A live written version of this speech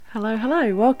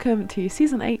Hello, welcome to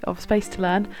season 8 of Space to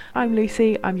Learn. I'm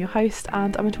Lucy, I'm your host,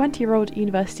 and I'm a 20-year-old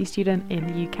university student in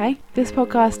the UK. This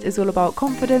podcast is all about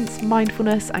confidence,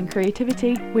 mindfulness, and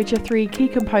creativity, which are 3 key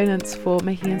components for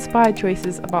making inspired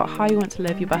choices about how you want to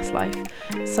live your best life.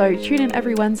 So tune in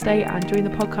every Wednesday and join the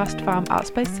podcast fam at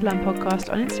Space to Learn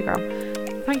Podcast on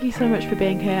Instagram. Thank you so much for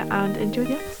being here and enjoy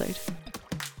the episode.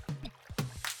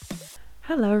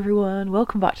 Hello everyone,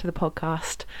 welcome back to the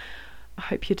podcast. I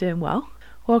hope you're doing well.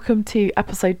 Welcome to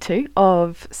episode 2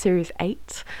 of series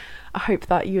 8. I hope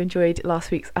that you enjoyed last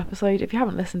week's episode. If you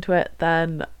haven't listened to it,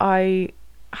 then I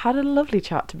had a lovely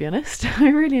chat, to be honest. I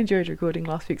really enjoyed recording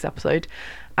last week's episode,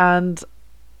 and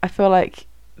I feel like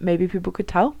maybe people could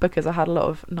tell because I had a lot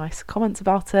of nice comments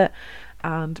about it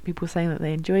and people saying that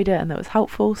they enjoyed it and that it was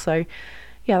helpful. So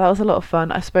yeah, that was a lot of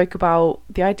fun. I spoke about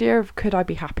the idea of could I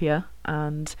be happier,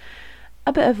 and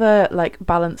a bit of a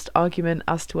balanced argument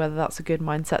as to whether that's a good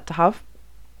mindset to have.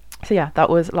 So yeah, that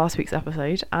was last week's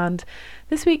episode, and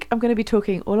this week I'm going to be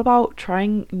talking all about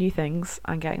trying new things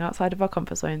and getting outside of our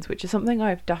comfort zones, which is something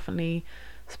I've definitely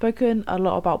spoken a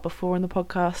lot about before in the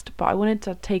podcast, but I wanted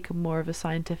to take more of a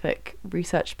scientific,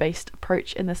 research-based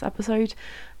approach in this episode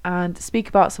and speak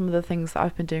about some of the things that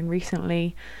I've been doing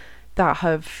recently that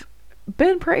have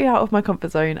been pretty out of my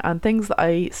comfort zone and things that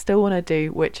I still want to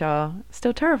do which are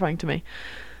still terrifying to me.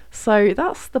 So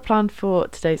that's the plan for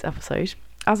today's episode.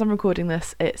 As I'm recording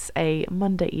this, it's a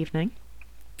Monday evening,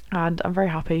 and I'm very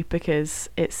happy because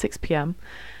it's 6 p.m.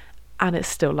 and it's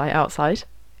still light outside.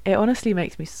 It honestly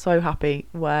makes me so happy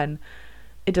when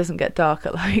it doesn't get dark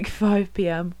at 5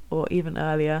 p.m. or even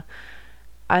earlier.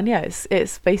 And yeah,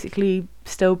 it's basically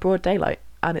still broad daylight,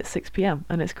 and it's 6 p.m.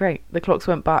 and it's great. The clocks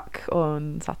went back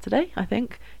on Saturday, I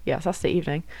think. Yeah, Saturday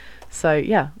evening. So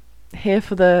yeah, here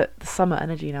for the summer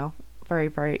energy now. Very,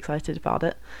 very excited about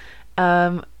it.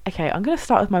 Okay, I'm going to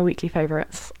start with my weekly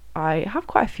favourites. I have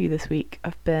quite a few this week.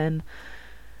 I don't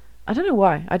know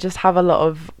why, I just have a lot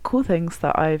of cool things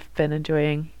that I've been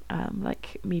enjoying,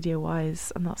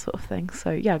 media-wise and that sort of thing.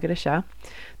 So yeah, I'm going to share.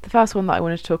 The first one that I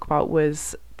wanted to talk about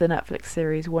was the Netflix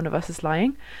series One of Us is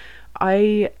Lying.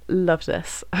 I loved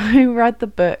this. I read the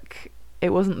book,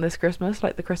 it wasn't this Christmas,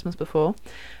 like the Christmas before,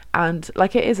 and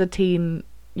it is a teen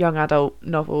young adult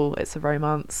novel. It's a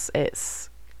romance, it's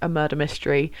a murder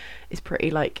mystery. It's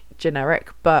pretty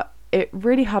generic, but it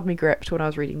really had me gripped when I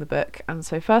was reading the book. And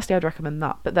so firstly I'd recommend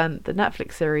that, but then the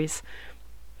Netflix series,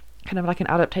 kind of like an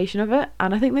adaptation of it,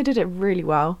 and I think they did it really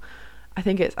well. I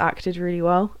think it's acted really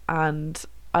well, and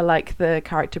I like the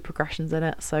character progressions in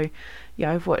it. So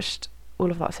yeah, I've watched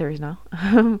all of that series now,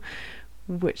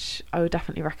 which I would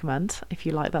definitely recommend if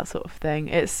you like that sort of thing.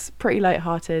 It's pretty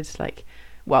lighthearted,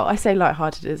 well, I say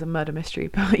lighthearted as a murder mystery,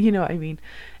 but you know what I mean.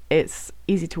 It's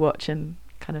easy to watch and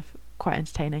kind of quite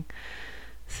entertaining.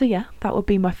 So yeah, that would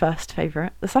be my first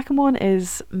favourite. The second one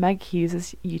is Meg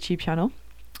Hughes' YouTube channel.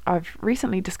 I've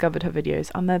recently discovered her videos,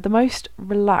 and they're the most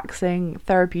relaxing,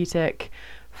 therapeutic,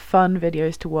 fun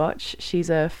videos to watch. She's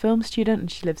a film student and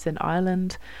she lives in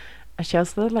Ireland, and she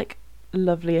has the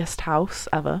loveliest house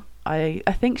ever. I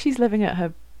think she's living at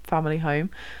her family home,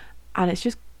 and it's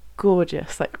just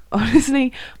gorgeous.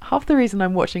 Honestly, half the reason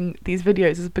I'm watching these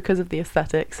videos is because of the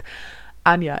aesthetics.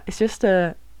 And yeah, it's just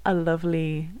a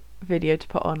lovely video to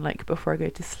put on before I go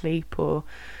to sleep, or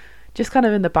just kind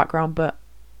of in the background, but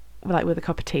with a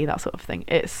cup of tea, that sort of thing.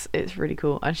 It's really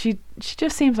cool, and she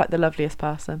just seems like the loveliest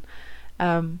person.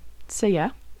 So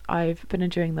yeah, I've been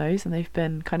enjoying those, and they've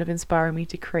been kind of inspiring me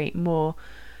to create more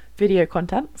video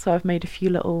content. So I've made a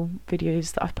few little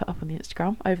videos that I've put up on the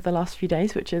Instagram over the last few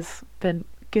days, which has been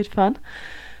good fun.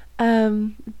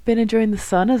 Been enjoying the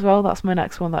sun as well. That's my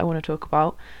next one that I want to talk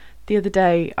about. The other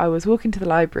day I was walking to the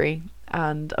library,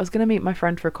 and I was going to meet my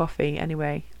friend for a coffee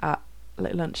anyway at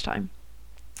lunchtime,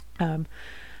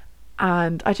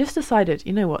 and I just decided,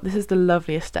 you know what, this is the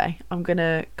loveliest day. I'm going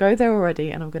to go there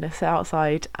already, and I'm going to sit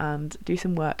outside and do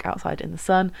some work outside in the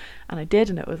sun. And I did,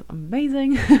 and it was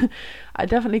amazing. I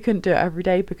definitely couldn't do it every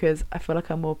day because I feel like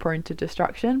I'm more prone to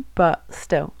distraction, but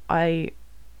still I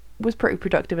was pretty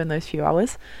productive in those few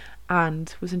hours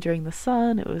and was enjoying the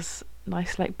sun. It was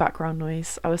nice background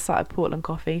noise. I was sat at Portland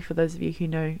Coffee, for those of you who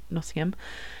know Nottingham,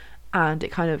 and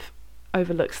it kind of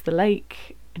overlooks the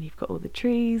lake, and you've got all the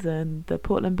trees and the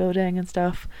Portland building and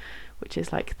stuff, which is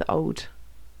the old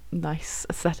nice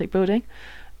aesthetic building.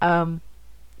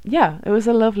 Yeah, it was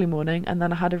a lovely morning, and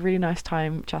then I had a really nice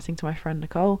time chatting to my friend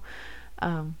Nicole,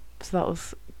 so that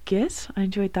was good. I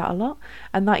enjoyed that a lot.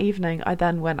 And that evening I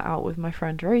then went out with my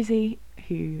friend Rosie,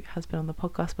 who has been on the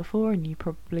podcast before, and you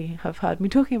probably have heard me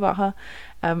talking about her.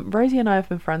 Rosie and I have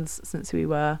been friends since we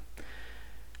were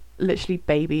literally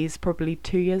babies, probably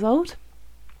 2 years old.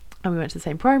 and we went to the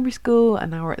same primary school,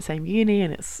 and now we're at the same uni,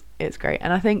 and it's great.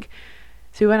 And I think,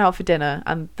 so we went out for dinner,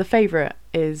 and the favourite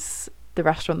is the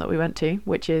restaurant that we went to,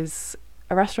 which is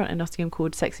a restaurant in Nottingham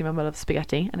called Sexy Mama Loves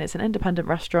Spaghetti, and it's an independent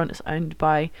restaurant. It's owned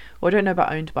by, well, I don't know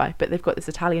about owned by, but they've got this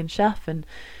Italian chef, and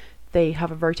they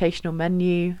have a rotational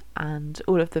menu, and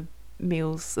all of the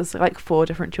meals, there's like 4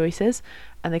 different choices,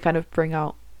 and they kind of bring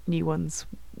out new ones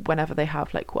whenever they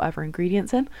have like whatever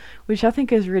ingredients in, which I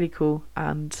think is really cool,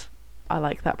 and I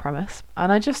like that premise.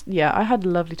 And I had a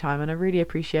lovely time, and I really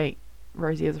appreciate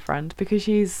Rosie as a friend, because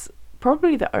she's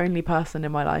probably the only person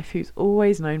in my life who's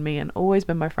always known me and always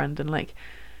been my friend, and like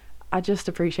I just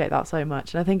appreciate that so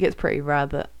much. And I think it's pretty rare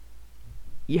that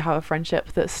you have a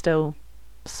friendship that's still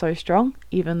so strong,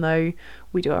 even though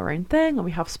we do our own thing and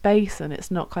we have space, and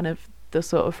it's not kind of the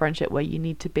sort of friendship where you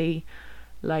need to be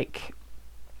like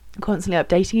constantly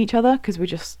updating each other, because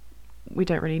we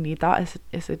don't really need that.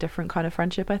 It's a different kind of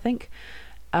friendship, I think.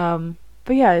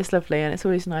 But yeah, it's lovely, and it's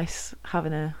always nice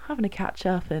having a catch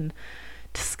up and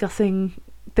discussing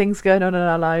things going on in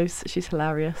our lives. She's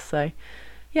hilarious. So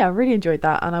yeah, I really enjoyed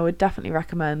that, and I would definitely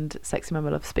recommend Sexy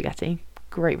Mama Loves Spaghetti.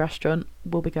 Great restaurant.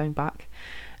 We'll be going back.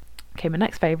 Okay, my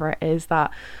next favourite is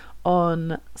that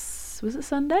on, was it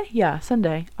Sunday? Yeah,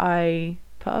 Sunday, I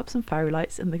put up some fairy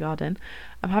lights in the garden.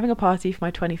 I'm having a party for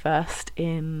my 21st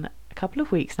in a couple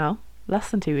of weeks now, less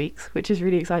than 2 weeks, which is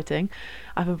really exciting.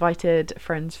 I've invited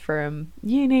friends from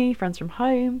uni, friends from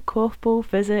home, korfball,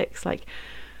 physics. Like,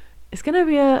 it's going to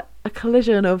be a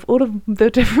collision of all of the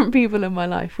different people in my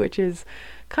life, which is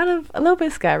kind of a little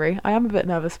bit scary. I am a bit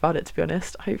nervous about it, to be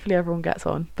honest. Hopefully everyone gets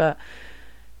on, but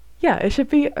yeah, it should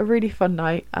be a really fun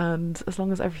night, and as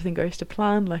long as everything goes to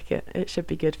plan, like it should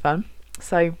be good fun.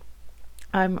 So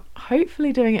I'm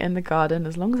hopefully doing it in the garden,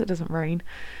 as long as it doesn't rain,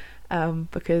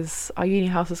 because our uni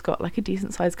house has got like a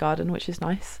decent sized garden, which is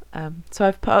nice. So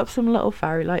I've put up some little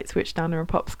fairy lights which Nana and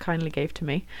Pops kindly gave to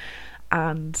me,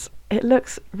 and it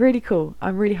looks really cool.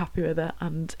 I'm really happy with it,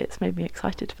 and it's made me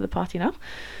excited for the party now,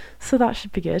 so that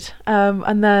should be good.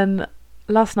 And then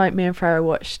last night me and Freya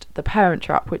watched The Parent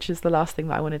Trap, which is the last thing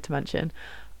that I wanted to mention.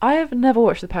 I have never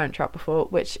watched The Parent Trap before,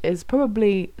 which is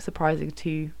probably surprising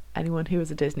to anyone who is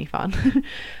a Disney fan.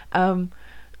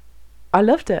 I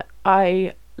loved it.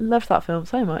 I loved that film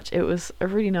so much. It was a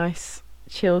really nice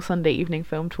chill Sunday evening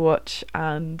film to watch,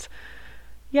 and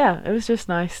yeah, it was just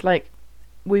nice. Like,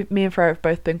 me and Freya have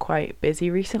both been quite busy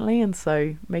recently, and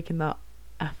so making that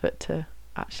effort to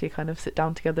actually kind of sit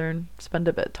down together and spend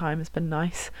a bit of time has been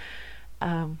nice.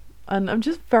 And I'm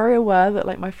just very aware that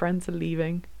like my friends are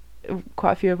leaving,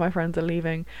 quite a few of my friends are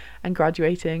leaving and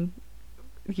graduating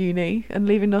uni and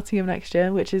leaving Nottingham next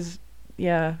year, which is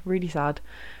really sad.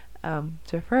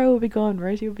 So Freya will be gone,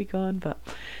 Rosie will be gone, but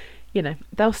you know,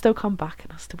 they'll still come back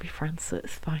and I'll still be friends, so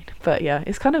it's fine. But yeah,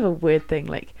 it's kind of a weird thing,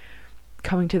 like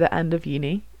coming to the end of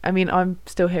uni. I mean, I'm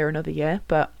still here another year,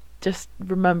 but just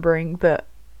remembering that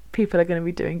people are going to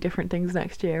be doing different things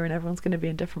next year and everyone's going to be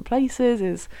in different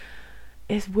places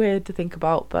is weird to think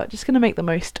about, but just going to make the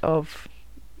most of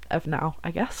now,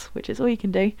 I guess, which is all you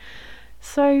can do.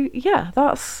 So yeah,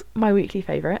 that's my weekly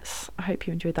favourites. I hope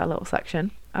you enjoyed that little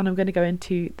section, and I'm going to go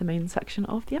into the main section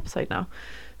of the episode now.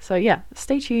 So yeah,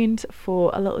 stay tuned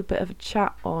for a little bit of a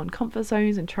chat on comfort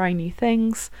zones and trying new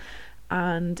things.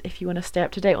 And if you want to stay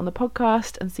up to date on the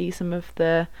podcast and see some of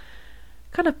the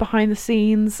kind of behind the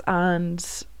scenes,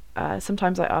 and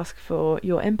sometimes I ask for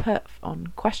your input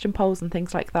on question polls and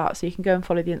things like that, so you can go and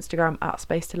follow the Instagram at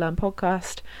Space to Learn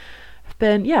Podcast.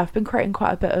 I've been creating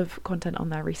quite a bit of content on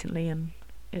there recently, and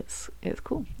it's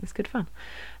cool. It's good fun.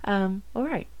 All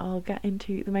right, I'll get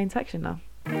into the main section now.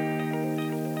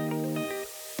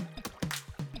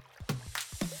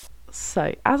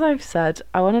 So, as I've said,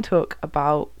 I want to talk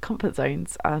about comfort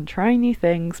zones and trying new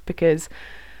things, because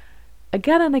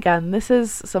again and again, this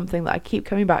is something that I keep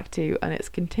coming back to, and it's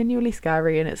continually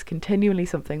scary, and it's continually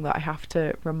something that I have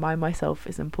to remind myself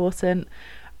is important.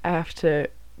 I have to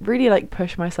really like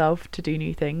push myself to do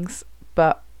new things,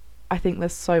 but I think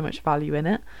there's so much value in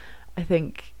it. I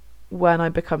think when I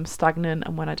become stagnant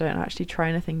and when I don't actually try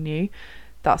anything new,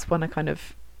 that's when I kind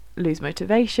of lose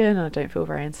motivation and I don't feel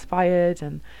very inspired,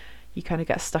 and you kind of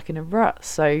get stuck in a rut.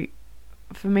 So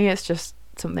for me, it's just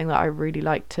something that I really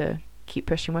like to keep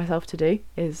pushing myself to do,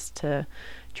 is to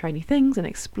try new things and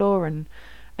explore. And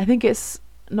I think it's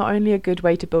not only a good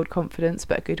way to build confidence,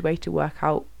 but a good way to work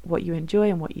out what you enjoy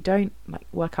and what you don't, like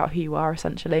work out who you are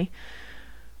essentially,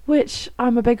 which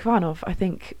I'm a big fan of. I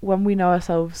think when we know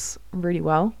ourselves really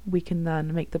well, we can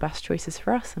then make the best choices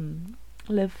for us and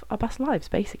live our best lives,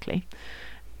 basically.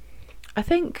 I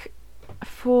think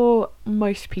for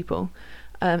most people,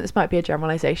 this might be a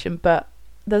generalization, but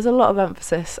there's a lot of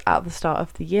emphasis at the start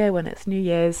of the year when it's New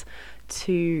Year's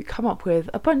to come up with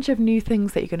a bunch of new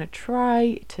things that you're going to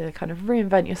try to kind of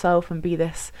reinvent yourself and be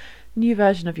this new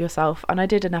version of yourself. And I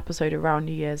did an episode around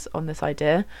New Year's on this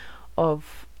idea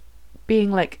of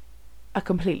being like a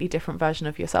completely different version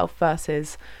of yourself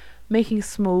versus making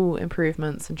small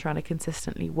improvements and trying to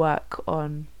consistently work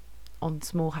on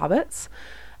small habits.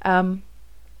 And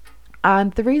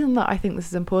the reason that I think this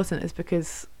is important is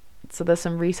because there's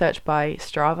some research by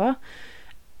Strava,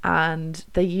 and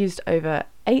they used over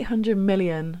 800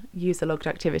 million user logged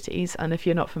activities. And if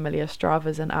you're not familiar, Strava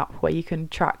is an app where you can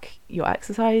track your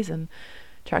exercise and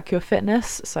track your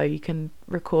fitness, so you can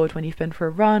record when you've been for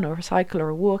a run or a cycle or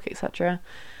a walk, etc.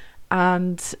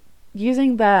 And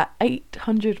using their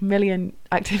 800 million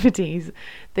activities,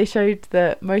 they showed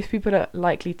that most people are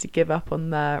likely to give up on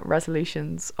their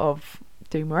resolutions of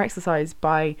doing more exercise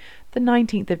by the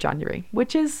 19th of January,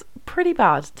 which is pretty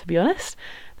bad, to be honest.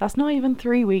 That's not even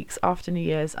 3 weeks after New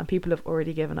Year's and people have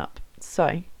already given up.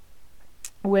 So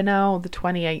we're now the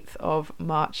 28th of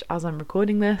March as I'm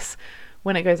recording this.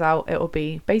 When it goes out, it will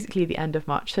be basically the end of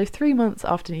March, so 3 months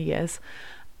after New Year's.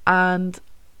 And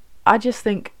I just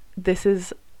think this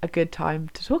is a good time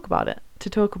to talk about it, to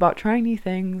talk about trying new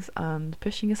things and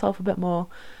pushing yourself a bit more,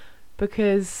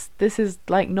 because this is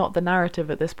like not the narrative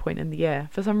at this point in the year.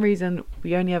 For some reason,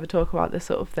 we only ever talk about this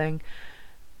sort of thing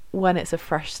when it's a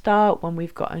fresh start, when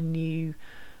we've got a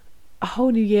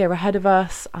whole new year ahead of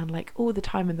us and like all the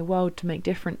time in the world to make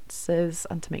differences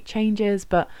and to make changes.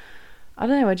 But I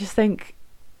don't know, I just think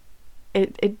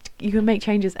you can make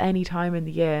changes any time in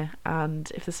the year,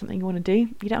 and if there's something you want to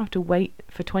do, you don't have to wait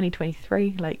for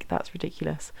 2023. Like, that's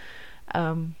ridiculous.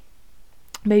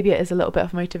 Maybe it is a little bit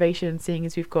of motivation seeing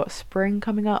as we've got spring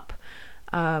coming up,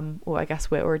 or I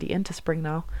guess we're already into spring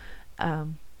now,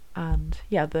 and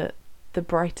yeah, the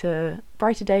brighter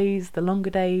days, the longer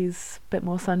days, a bit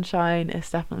more sunshine is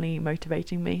definitely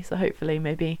motivating me. So hopefully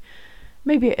maybe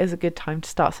it is a good time to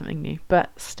start something new.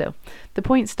 But still, the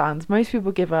point stands. Most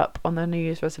people give up on their New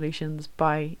Year's resolutions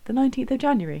by the 19th of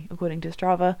January, according to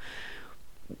Strava,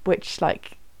 which,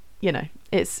 like, you know,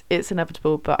 it's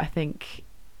inevitable. But I think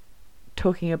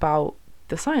talking about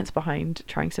the science behind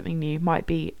trying something new might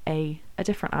be a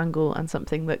different angle and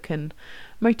something that can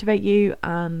motivate you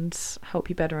and help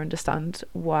you better understand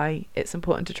why it's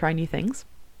important to try new things.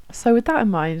 So with that in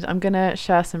mind, I'm going to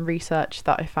share some research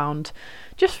that I found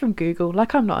just from Google.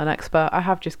 Like, I'm not an expert, I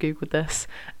have just Googled this,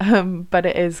 but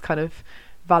it is kind of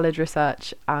valid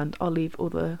research, and I'll leave all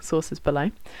the sources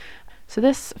below. So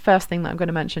this first thing that I'm going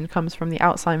to mention comes from the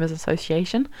Alzheimer's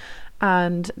Association,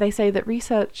 and they say that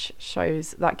research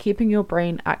shows that keeping your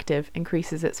brain active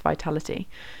increases its vitality.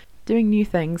 Doing new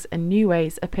things in new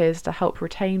ways appears to help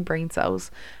retain brain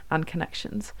cells and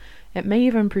connections. It may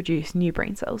even produce new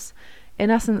brain cells. In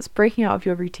essence, breaking out of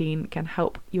your routine can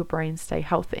help your brain stay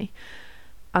healthy.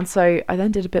 And so I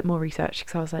then did a bit more research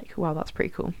because I was like, wow, that's pretty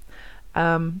cool.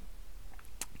 And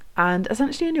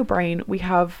essentially in your brain, we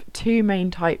have two main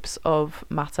types of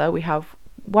matter. We have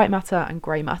white matter and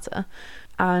grey matter.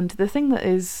 And the thing that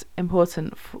is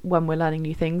important when we're learning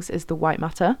new things is the white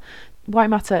matter. White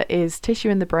matter is tissue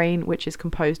in the brain, which is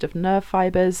composed of nerve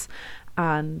fibres,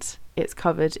 and it's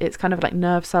kind of like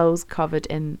nerve cells covered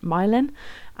in myelin,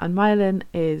 and myelin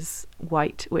is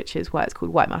white, which is why it's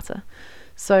called white matter.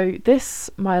 So this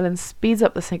myelin speeds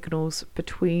up the signals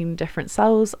between different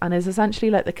cells and is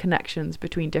essentially like the connections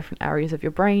between different areas of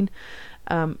your brain.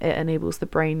 It enables the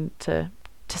brain to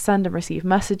send and receive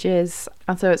messages,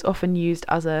 and so it's often used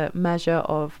as a measure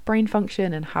of brain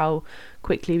function and how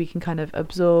quickly we can kind of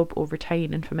absorb or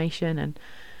retain information and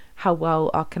how well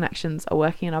our connections are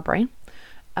working in our brain.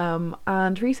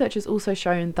 And research has also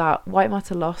shown that white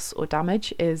matter loss or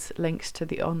damage is linked to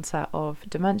the onset of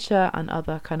dementia and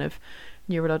other kind of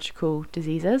neurological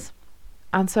diseases.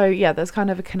 And so, yeah, there's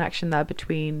kind of a connection there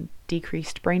between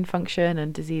decreased brain function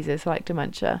and diseases like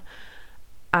dementia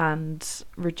and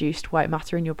reduced white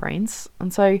matter in your brains.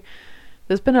 And so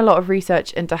there's been a lot of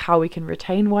research into how we can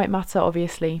retain white matter,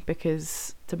 obviously,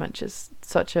 because dementia is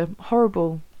such a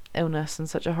horrible illness and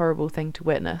such a horrible thing to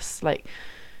witness. Like,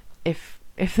 if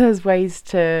there's ways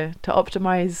to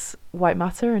optimize white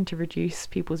matter and to reduce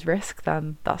people's risk,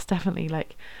 then that's definitely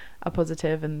like a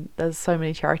positive, and there's so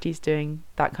many charities doing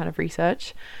that kind of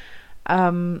research.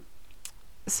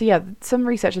 So yeah, some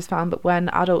researchers found that when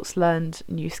adults learned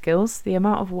new skills, the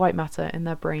amount of white matter in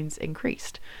their brains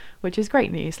increased, which is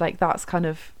great news. Like, that's kind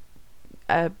of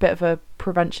a bit of a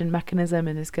prevention mechanism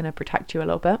and is going to protect you a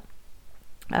little bit.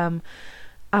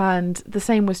 And the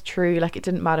same was true, like, it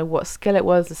didn't matter what skill it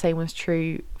was, the same was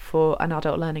true for an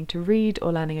adult learning to read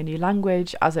or learning a new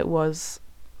language as it was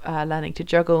learning to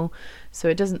juggle. So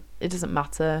it doesn't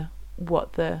matter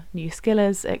what the new skill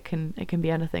is. It can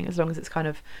be anything, as long as it's kind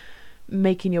of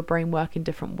making your brain work in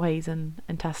different ways and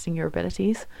testing your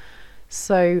abilities.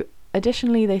 So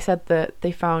additionally, they said that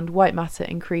they found white matter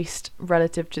increased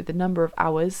relative to the number of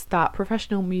hours that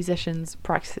professional musicians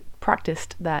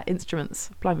practiced their instruments.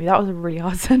 Blimey, that was a really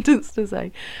hard sentence to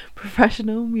say.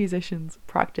 Professional musicians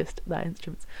practiced their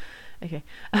instruments. Okay.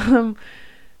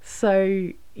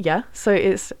 So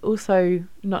it's also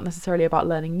not necessarily about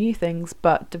learning new things,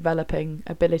 but developing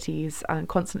abilities and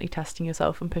constantly testing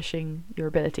yourself and pushing your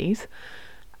abilities.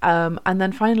 And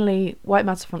then finally, white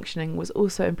matter functioning was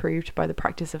also improved by the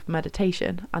practice of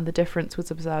meditation, and the difference was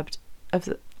observed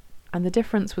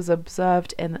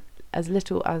in as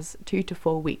little as 2 to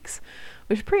 4 weeks,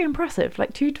 which is pretty impressive.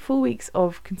 Like 2 to 4 weeks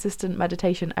of consistent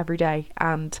meditation every day,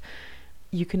 and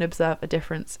you can observe a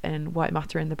difference in white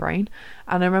matter in the brain.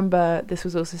 And I remember this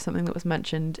was also something that was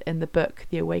mentioned in the book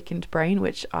The Awakened Brain,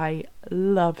 which I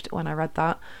loved when I read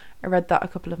that. I read that a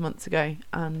couple of months ago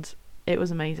and it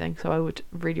was amazing, so I would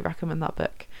really recommend that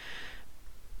book.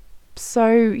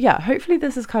 So yeah, hopefully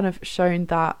this has kind of shown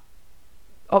that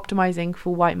optimizing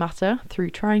for white matter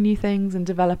through trying new things and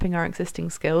developing our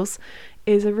existing skills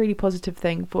is a really positive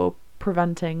thing for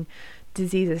preventing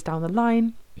diseases down the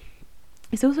line.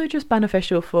 It's also just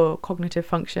beneficial for cognitive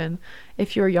function.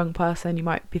 If you're a young person, you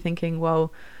might be thinking,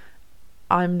 well,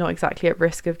 I'm not exactly at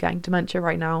risk of getting dementia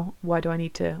right now. Why do I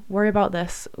need to worry about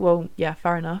this? Well, yeah,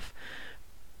 fair enough.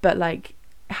 But like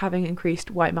having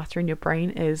increased white matter in your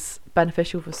brain is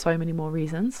beneficial for so many more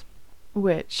reasons,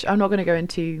 which I'm not going to go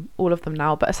into all of them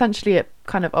now, but essentially it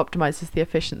kind of optimizes the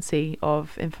efficiency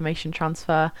of information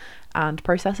transfer and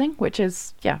processing, which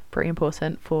is, pretty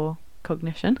important for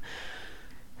cognition.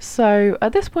 So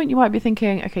at this point you might be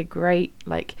thinking, okay, great,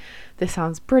 like this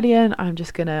sounds brilliant. I'm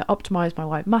just going to optimize my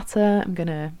white matter. I'm going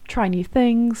to try new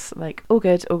things, like all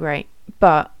good, all great.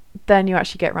 But then you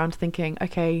actually get around to thinking,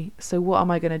 okay, so what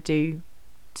am I going to do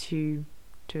to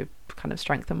kind of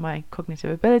strengthen my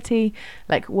cognitive ability?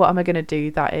 Like what am I going to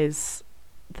do that is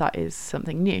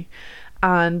something new?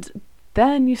 And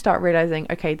then you start realizing,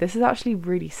 okay, this is actually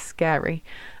really scary.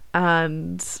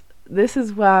 And this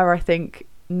is where I think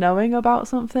knowing about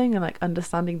something and like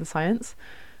understanding the science,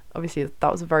 obviously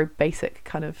that was a very basic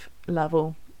kind of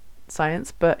level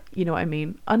science, but you know what I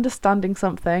mean, understanding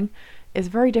something is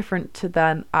very different to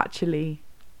then actually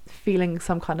feeling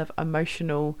some kind of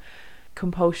emotional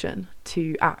compulsion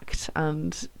to act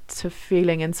and to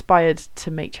feeling inspired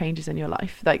to make changes in your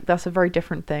life. Like that's a very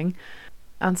different thing.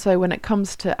 And so when it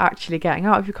comes to actually getting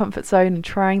out of your comfort zone and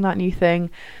trying that new thing,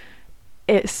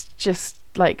 it's just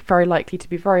like very likely to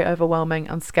be very overwhelming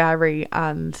and scary,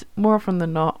 and more often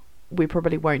than not we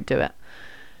probably won't do it.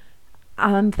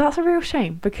 And that's a real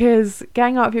shame, because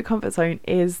getting out of your comfort zone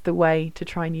is the way to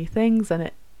try new things, and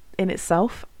it in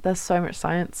itself there's so much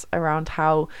science around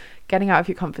how getting out of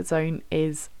your comfort zone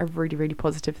is a really, really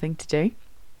positive thing to do.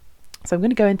 So I'm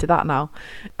going to go into that now.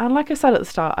 And like I said at the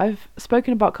start, I've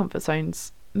spoken about comfort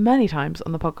zones many times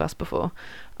on the podcast before.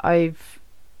 I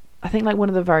think like one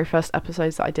of the very first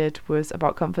episodes that I did was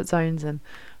about comfort zones, and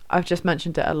I've just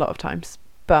mentioned it a lot of times,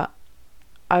 but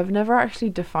I've never actually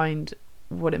defined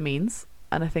what it means,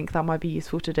 and I think that might be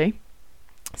useful to do.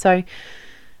 So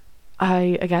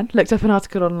I, again, looked up an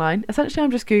article online. Essentially,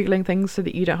 I'm just Googling things so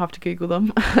that you don't have to Google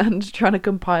them and trying to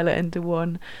compile it into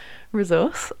one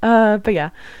resource. But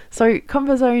yeah, so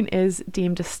comfort zone is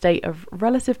deemed a state of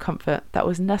relative comfort that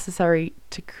was necessary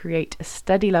to create a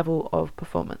steady level of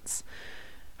performance.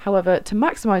 However, to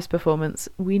maximise performance,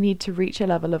 we need to reach a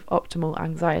level of optimal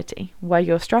anxiety, where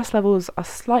your stress levels are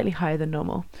slightly higher than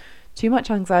normal. Too much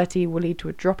anxiety will lead to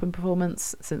a drop in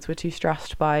performance, since we're too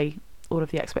stressed by all of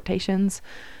the expectations.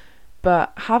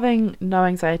 But having no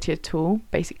anxiety at all,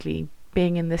 basically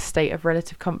being in this state of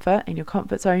relative comfort in your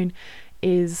comfort zone,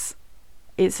 it's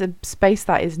a space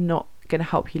that is not going to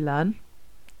help you learn.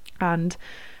 And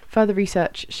further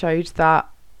research showed that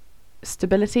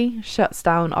stability shuts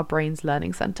down our brain's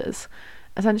learning centers.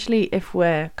 Essentially, if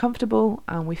we're comfortable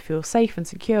and we feel safe and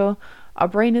secure, our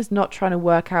brain is not trying to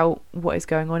work out what is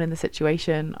going on in the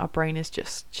situation. Our brain is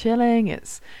just chilling,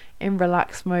 it's in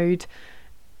relaxed mode,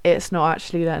 it's not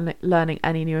actually learning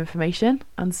any new information.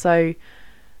 And so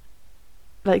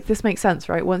like this makes sense,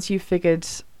 right? Once you've figured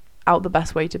out the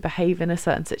best way to behave in a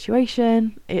certain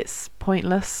situation, it's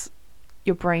pointless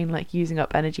your brain like using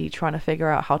up energy trying to figure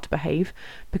out how to behave,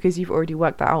 because you've already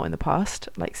worked that out in the past.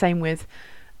 Like same with,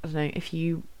 I don't know, if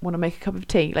you want to make a cup of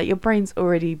tea, like your brain's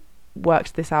already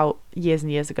worked this out years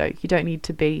and years ago. You don't need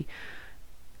to be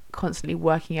constantly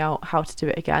working out how to do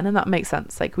it again. And that makes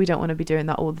sense. Like we don't want to be doing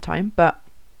that all the time, but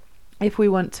if we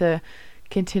want to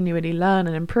continually learn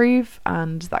and improve,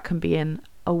 and that can be in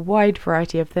a wide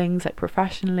variety of things, like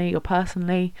professionally or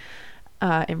personally,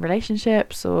 in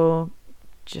relationships, or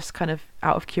just kind of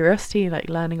out of curiosity, like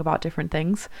learning about different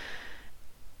things,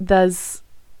 there's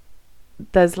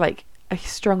like a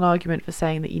strong argument for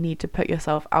saying that you need to put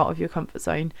yourself out of your comfort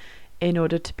zone in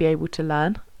order to be able to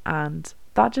learn. And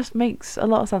that just makes a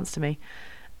lot of sense to me.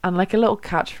 And like a little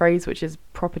catchphrase, which is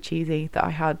proper cheesy, that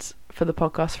I had for the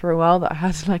podcast for a while, that I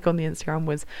had like on the Instagram,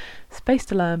 was space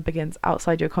to learn begins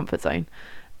outside your comfort zone.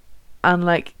 And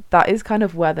like that is kind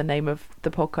of where the name of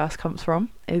the podcast comes from,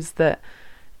 is that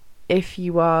if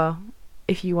you want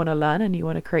to learn and you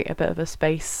want to create a bit of a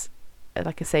space,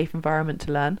 like a safe environment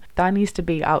to learn, that needs to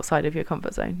be outside of your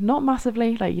comfort zone. Not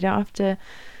massively, like you don't have to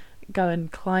go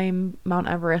and climb Mount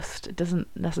Everest. It doesn't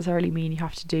necessarily mean you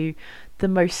have to do the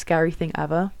most scary thing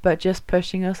ever, but just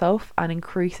pushing yourself and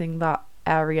increasing that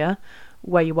area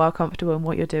where you are comfortable in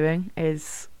what you're doing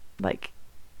is like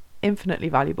infinitely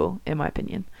valuable, in my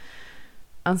opinion.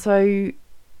 And so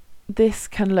this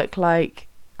can look like,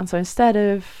 and so instead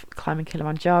of climbing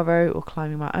Kilimanjaro or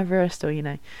climbing Mount Everest, or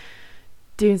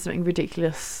doing something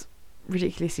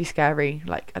ridiculously scary,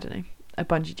 like, I don't know, a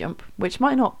bungee jump, which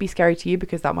might not be scary to you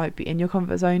because that might be in your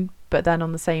comfort zone, but then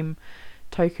on the same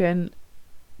token,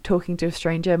 talking to a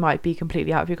stranger might be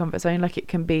completely out of your comfort zone. Like, it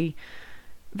can be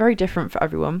very different for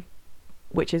everyone,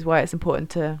 which is why it's important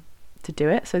to do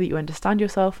it, so that you understand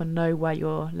yourself and know where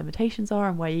your limitations are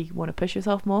and where you want to push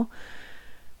yourself more.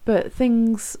 But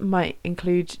things might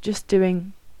include just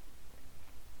doing,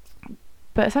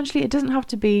 but essentially it doesn't have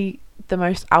to be the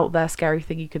most out there scary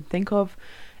thing you can think of.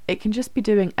 It can just be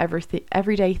doing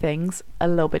everyday things a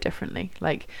little bit differently,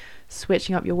 like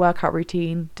switching up your workout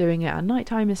routine, doing it at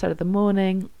nighttime instead of the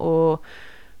morning, or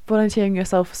volunteering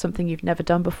yourself for something you've never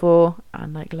done before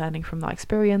and like learning from that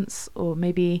experience. Or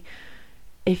maybe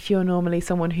if you're normally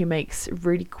someone who makes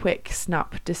really quick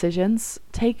snap decisions,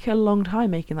 take a long time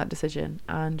making that decision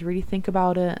and really think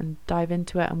about it and dive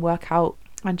into it and work out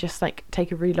and just like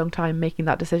take a really long time making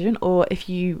that decision. Or if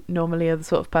you normally are the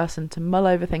sort of person to mull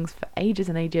over things for ages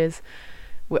and ages,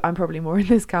 I'm probably more in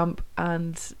this camp,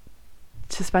 and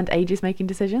to spend ages making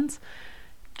decisions,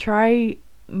 try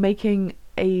making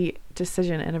a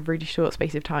decision in a really short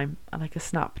space of time, and like a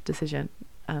snap decision.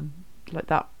 Like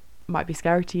that might be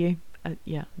scary to you.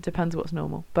 It depends what's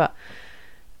normal, but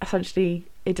essentially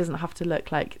it doesn't have to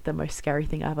look like the most scary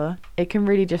thing ever. It can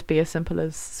really just be as simple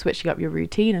as switching up your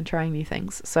routine and trying new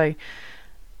things. So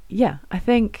yeah, I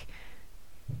think,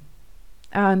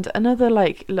 and another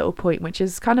like little point, which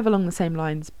is kind of along the same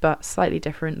lines but slightly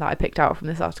different, that I picked out from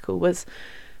this article, was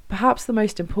perhaps the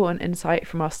most important insight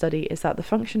from our study is that the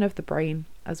function of the brain,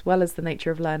 as well as the nature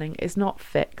of learning, is not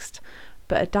fixed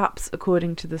but adapts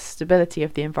according to the stability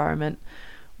of the environment.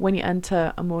 When you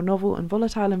enter a more novel and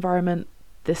volatile environment,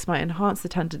 this might enhance the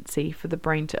tendency for the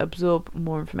brain to absorb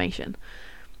more information.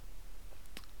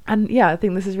 And yeah, I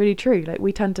think this is really true. Like,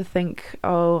 we tend to think,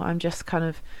 oh,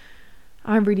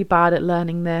 I'm really bad at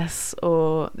learning this,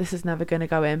 or this is never going to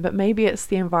go in. But maybe it's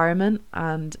the environment,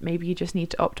 and maybe you just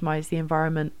need to optimize the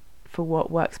environment for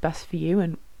what works best for you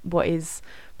and what is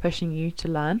pushing you to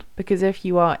learn. Because if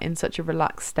you are in such a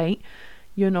relaxed state,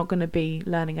 you're not going to be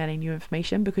learning any new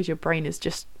information because your brain is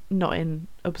just not in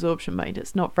absorption mode.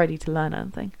 It's not ready to learn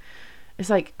anything. It's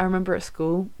like, I remember at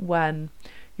school when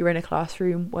you're in a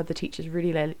classroom where the teacher's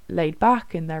really laid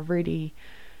back and they're really,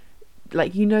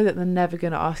 like, you know that they're never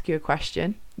going to ask you a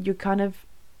question. You're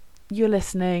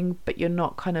listening, but you're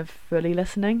not kind of fully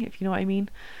listening, if you know what I mean.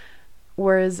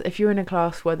 Whereas if you're in a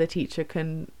class where the teacher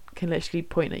can literally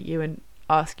point at you and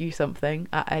ask you something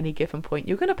at any given point,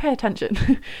 you're going to pay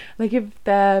attention. Like, if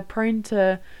they're prone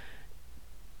to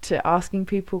asking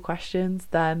people questions,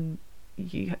 then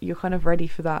you're kind of ready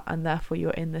for that, and therefore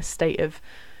you're in this state of,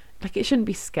 like, it shouldn't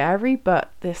be scary,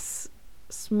 but this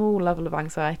small level of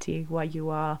anxiety where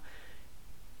your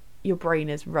brain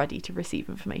is ready to receive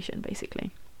information,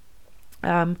 basically.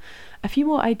 A few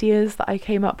more ideas that I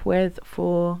came up with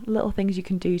for little things you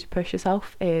can do to push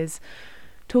yourself is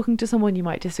talking to someone you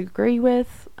might disagree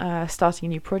with, starting a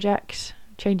new project,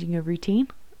 changing your routine,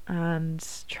 and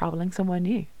traveling somewhere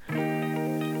new.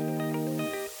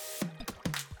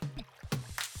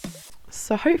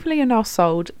 So hopefully you're now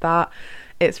sold that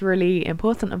it's really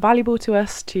important and valuable to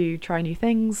us to try new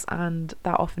things, and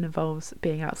that often involves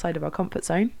being outside of our comfort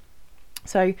zone.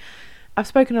 So I've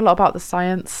spoken a lot about the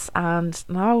science, and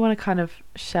now I want to kind of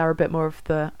share a bit more of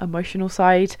the emotional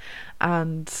side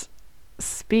and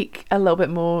speak a little bit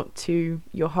more to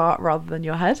your heart rather than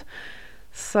your head.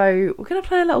 So we're going to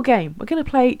play a little game. We're going to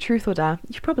play Truth or Dare.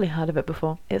 You've probably heard of it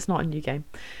before. It's not a new game.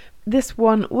 This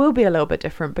one will be a little bit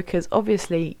different because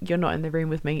obviously you're not in the room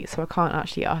with me, so I can't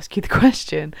actually ask you the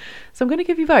question. So I'm going to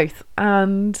give you both,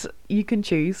 and you can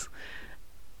choose,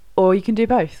 or you can do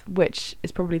both, which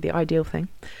is probably the ideal thing.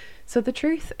 So the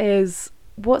truth is,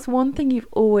 what's one thing you've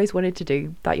always wanted to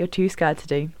do that you're too scared to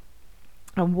do?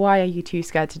 And why are you too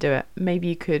scared to do it? Maybe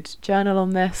you could journal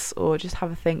on this or just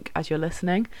have a think as you're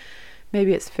listening.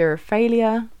 Maybe it's fear of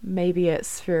failure. Maybe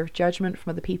it's fear of judgment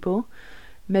from other people.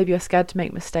 Maybe you're scared to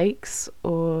make mistakes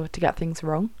or to get things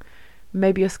wrong.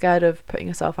 Maybe you're scared of putting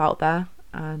yourself out there,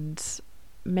 and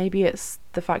maybe it's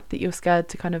the fact that you're scared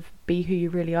to kind of be who you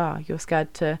really are. You're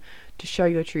scared to show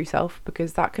your true self,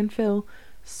 because that can feel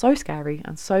so scary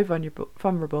and so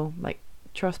vulnerable. Like,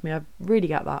 trust me, I really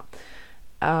get that.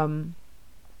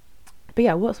 But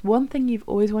yeah, what's one thing you've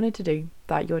always wanted to do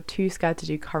that you're too scared to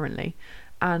do currently?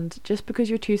 And just because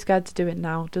you're too scared to do it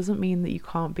now doesn't mean that you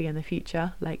can't be in the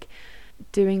future. Like,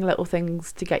 doing little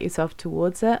things to get yourself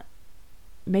towards it,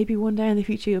 maybe one day in the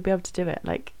future you'll be able to do it.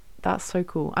 Like, that's so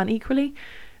cool. And equally,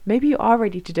 maybe you are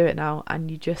ready to do it now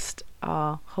and you just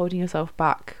are holding yourself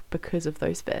back because of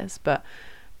those fears. But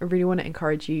I really want to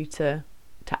encourage you to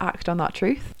act on that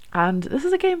truth. And this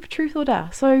is a game for truth or dare,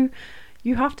 so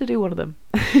you have to do one of them.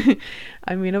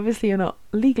 I mean, obviously you're not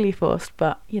legally forced,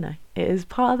 but you know, it is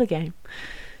part of the game.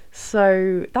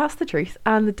 So that's the truth.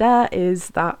 And the dare is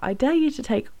that I dare you to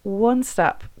take one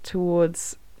step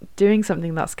towards doing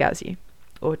something that scares you,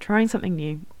 or trying something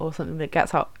new, or something that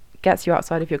gets you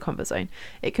outside of your comfort zone.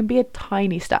 It can be a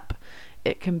tiny step.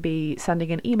 It can be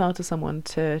sending an email to someone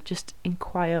to just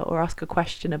inquire or ask a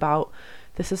question about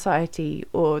the society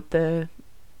or the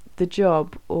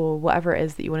job or whatever it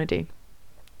is that you want to do.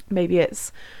 Maybe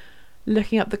it's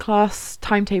looking up the class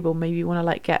timetable. Maybe you want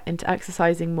to get into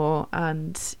exercising more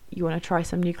and you want to try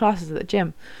some new classes at the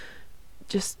gym.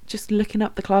 Just looking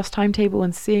up the class timetable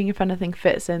and seeing if anything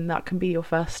fits in, that can be your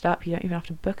first step. You don't even have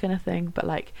to book anything, but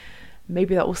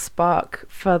maybe that will spark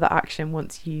further action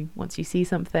once you see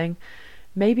something.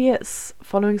 Maybe it's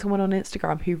following someone on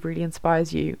Instagram who really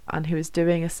inspires you and who is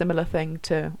doing a similar thing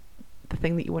to the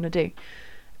thing that you want to do.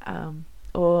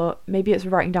 Or maybe it's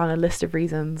writing down a list of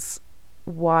reasons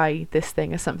why this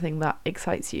thing is something that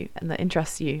excites you and that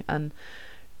interests you, and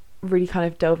really kind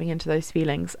of delving into those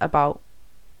feelings about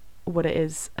what it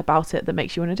is about it that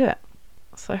makes you want to do it.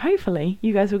 So hopefully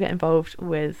you guys will get involved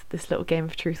with this little game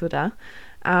of truth or dare,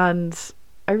 and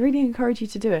I really encourage you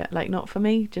to do it. Not for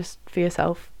me, just for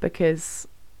yourself, because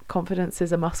confidence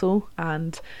is a muscle,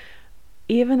 and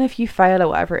even if you fail at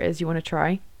whatever it is you want to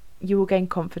try, you will gain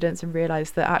confidence and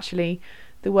realize that actually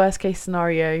the worst case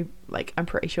scenario, I'm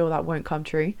pretty sure that won't come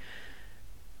true.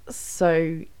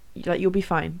 So you'll be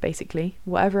fine, basically.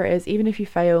 Whatever it is, even if you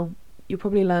fail, you'll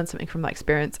probably learn something from that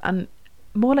experience, and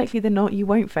more likely than not, you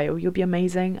won't fail. You'll be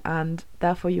amazing, and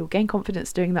therefore you'll gain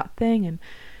confidence doing that thing, and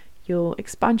you'll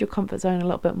expand your comfort zone a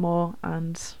little bit more,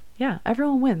 and yeah,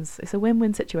 everyone wins. It's a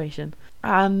win-win situation.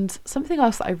 And something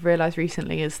else that I've realized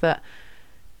recently is that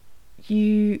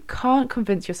you can't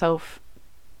convince yourself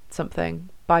something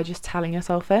by just telling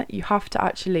yourself it. You have to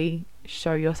actually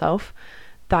show yourself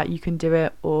that you can do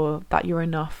it, or that you're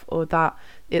enough, or that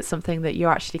it's something that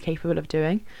you're actually capable of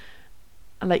doing.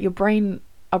 And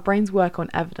our brains work on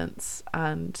evidence,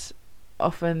 and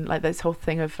often this whole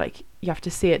thing of you have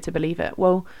to see it to believe it.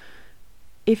 Well,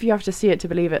 if you have to see it to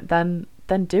believe it, then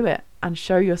do it and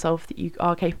show yourself that you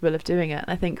are capable of doing it. And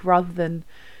I think rather than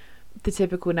the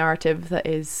typical narrative that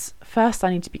is, first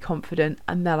I need to be confident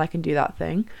and then I can do that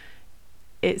thing,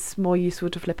 it's more useful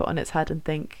to flip it on its head and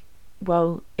think,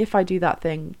 well, if I do that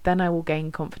thing, then I will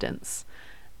gain confidence.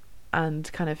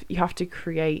 And kind of, you have to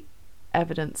create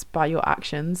evidence by your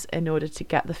actions in order to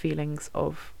get the feelings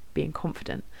of being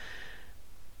confident.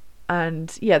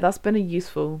 And yeah, that's been a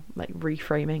useful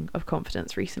reframing of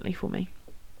confidence recently for me.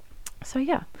 So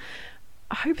yeah,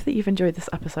 I hope that you've enjoyed this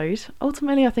episode.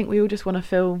 Ultimately, I think we all just want to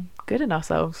feel good in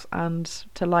ourselves and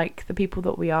to like the people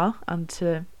that we are and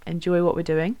to enjoy what we're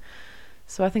doing.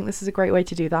 So I think this is a great way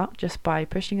to do that, just by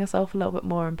pushing yourself a little bit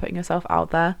more and putting yourself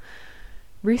out there.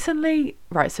 Recently,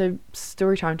 so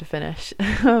story time to finish.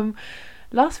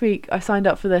 Last week I signed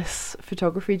up for this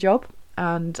photography job,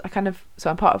 and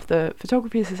I'm part of the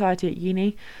photography society at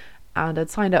uni, and I'd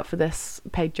signed up for this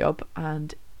paid job,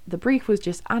 and the brief was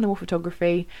just animal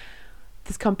photography.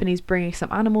 This company's bringing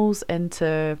some animals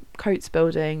into Coates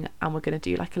building, and we're going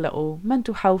to do a little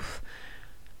mental health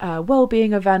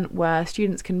well-being event where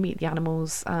students can meet the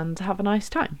animals and have a nice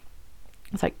time.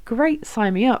 It's great,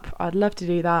 sign me up. I'd love to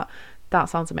do that. That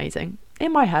sounds amazing.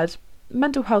 In my head,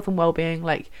 mental health and well-being,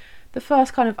 the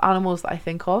first kind of animals that I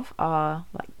think of are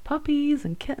puppies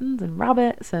and kittens and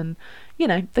rabbits and,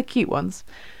 the cute ones.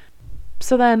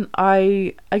 So then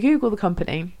I Google the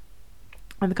company,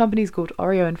 and the company's called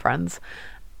Oreo and Friends,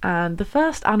 and the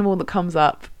first animal that comes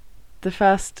up, the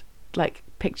first like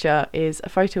picture, is a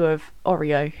photo of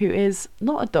Oreo, who is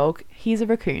not a dog, he's a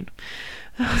raccoon.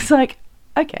 I was like,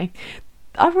 okay,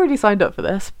 I've already signed up for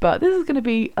this, but this is going to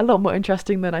be a lot more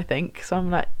interesting than I think. So I'm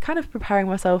like kind of preparing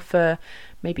myself for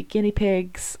maybe guinea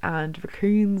pigs and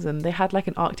raccoons, and they had like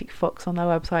an Arctic fox on their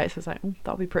website, so I was like,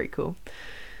 that'll be pretty cool.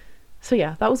 So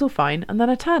yeah, that was all fine. And then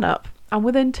I turn up, and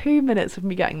within 2 minutes of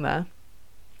me getting there,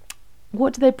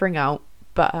 what do they bring out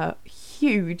but a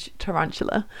huge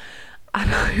tarantula?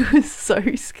 And I was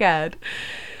so scared.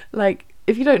 Like,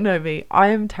 if you don't know me, I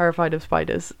am terrified of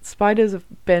spiders. Spiders have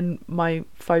been my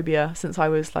phobia since I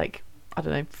was like, I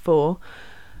don't know, 4.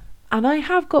 And I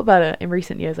have got better in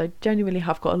recent years. I genuinely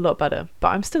have got a lot better, but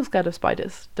I'm still scared of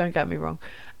spiders, don't get me wrong.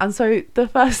 And so the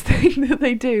first thing that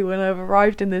they do when I've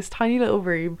arrived in this tiny little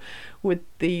room with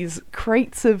these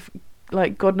crates of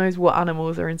like God knows what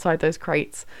animals are inside those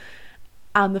crates,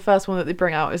 and the first one that they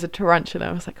bring out is a tarantula,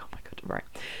 I was like, oh my god, right.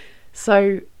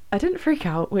 So I didn't freak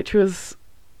out, which was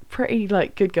pretty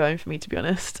like good going for me, to be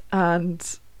honest.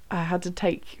 And I had to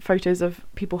take photos of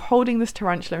people holding this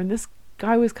tarantula, and this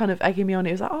guy was kind of egging me on.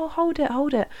 He was like, oh, hold it.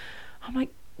 I'm like,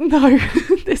 no,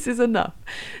 this is enough.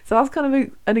 So that's kind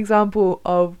of an example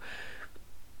of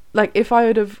like, if I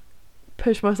would have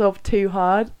pushed myself too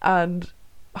hard and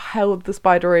held the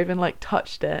spider or even like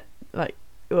touched it, like,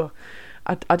 ugh,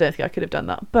 I don't think I could have done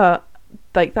that. But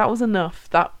like, that was enough.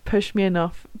 That pushed me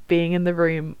enough, being in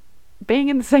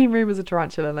the same room as a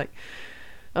tarantula. Like,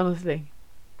 honestly,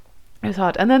 it was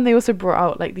hard. And then they also brought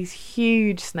out like these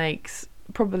huge snakes,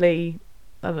 probably,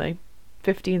 I don't know,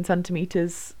 15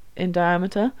 centimeters in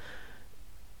diameter,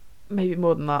 maybe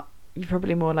more than that,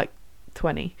 probably more like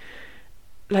 20.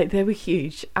 Like, they were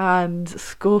huge, and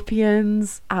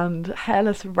scorpions and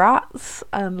hairless rats,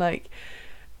 and like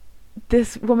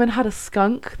this woman had a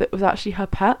skunk that was actually her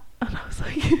pet, and I was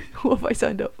like, what have I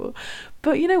signed up for?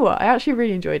 But you know what, I actually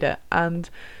really enjoyed it. And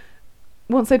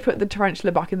once they'd put the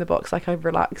tarantula back in the box, like, I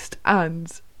relaxed, and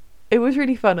it was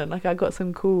really fun. And like, I got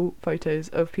some cool photos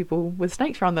of people with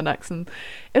snakes around their necks, and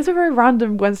it was a very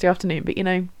random Wednesday afternoon, but you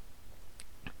know,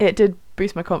 it did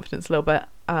boost my confidence a little bit,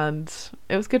 and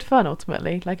it was good fun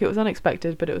ultimately. Like, it was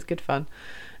unexpected, but it was good fun.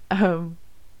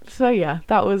 So yeah,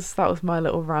 that was my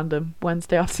little random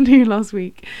Wednesday afternoon last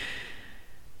week.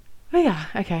 But yeah,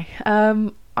 okay.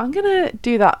 I'm gonna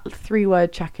do that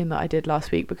 3-word check-in that I did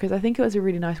last week, because I think it was a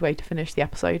really nice way to finish the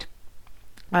episode.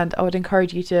 And I would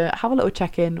encourage you to have a little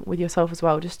check-in with yourself as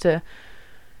well, just to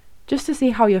see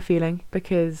how you're feeling,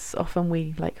 because often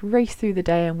we like race through the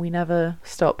day and we never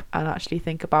stop and actually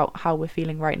think about how we're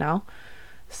feeling right now.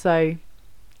 So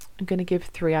I'm going to give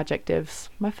 3 adjectives.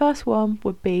 My first one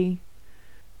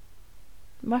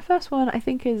I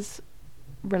think is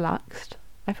relaxed.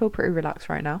 I feel pretty relaxed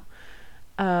right now.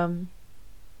 I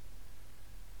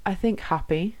think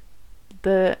happy.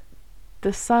 The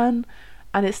sun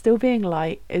and it still being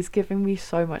light is giving me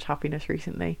so much happiness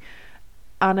recently.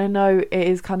 And I know it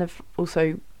is kind of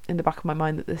also in the back of my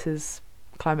mind that this is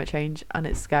climate change and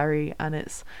it's scary and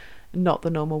it's not the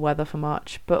normal weather for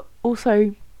March, but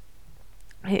also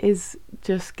it is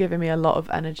just giving me a lot of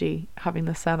energy having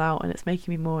the sun out, and it's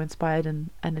making me more inspired and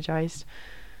energized.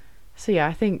 So yeah,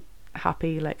 I think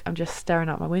happy. Like, I'm just staring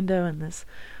out my window and there's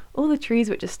all the trees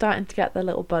which are starting to get their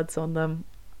little buds on them,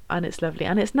 and it's lovely.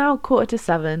 And it's now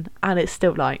 7:15 and it's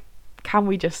still light. Can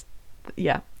we just,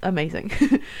 yeah, amazing.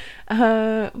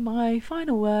 My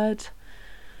final word,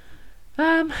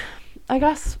 I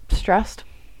guess stressed.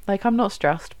 Like, I'm not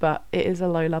stressed, but it is a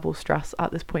low level stress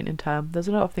at this point in time. There's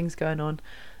a lot of things going on.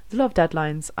 There's a lot of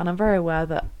deadlines, and I'm very aware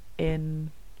that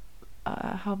in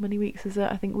how many weeks is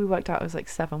it? I think we worked out it was like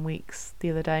 7 weeks the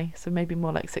other day, so maybe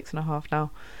more like 6.5 now.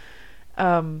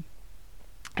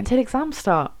 Until exams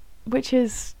start, which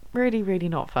is really, really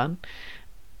not fun.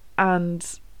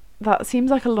 And that seems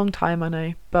like a long time, I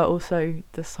know, but also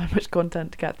there's so much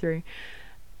content to get through.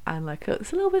 And like,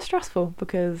 it's a little bit stressful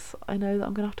because I know that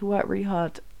I'm going to have to work really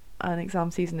hard, and exam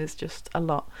season is just a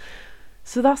lot.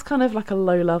 So that's kind of like a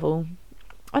low level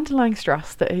underlying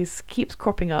stress that keeps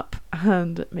cropping up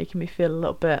and making me feel a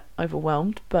little bit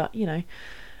overwhelmed. But you know,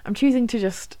 I'm choosing to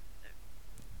just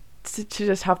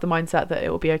have the mindset that it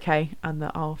will be okay and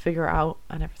that I'll figure it out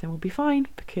and everything will be fine,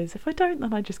 because if I don't,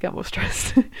 then I just get more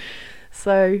stressed.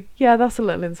 So yeah, that's a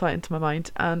little insight into my mind,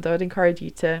 and I would encourage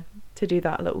you to do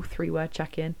that little 3-word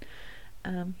check-in,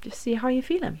 just see how you're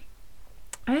feeling.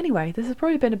 Anyway, this has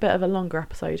probably been a bit of a longer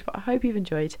episode, but I hope you've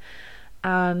enjoyed,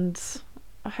 and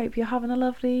I hope you're having a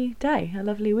lovely day, a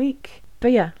lovely week.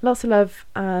 But yeah, lots of love,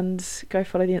 and go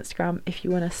follow the Instagram if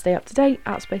you want to stay up to date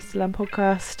at Space to Learn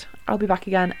podcast. I'll be back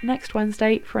again next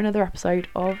Wednesday for another episode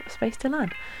of Space to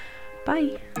Learn.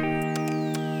 Bye.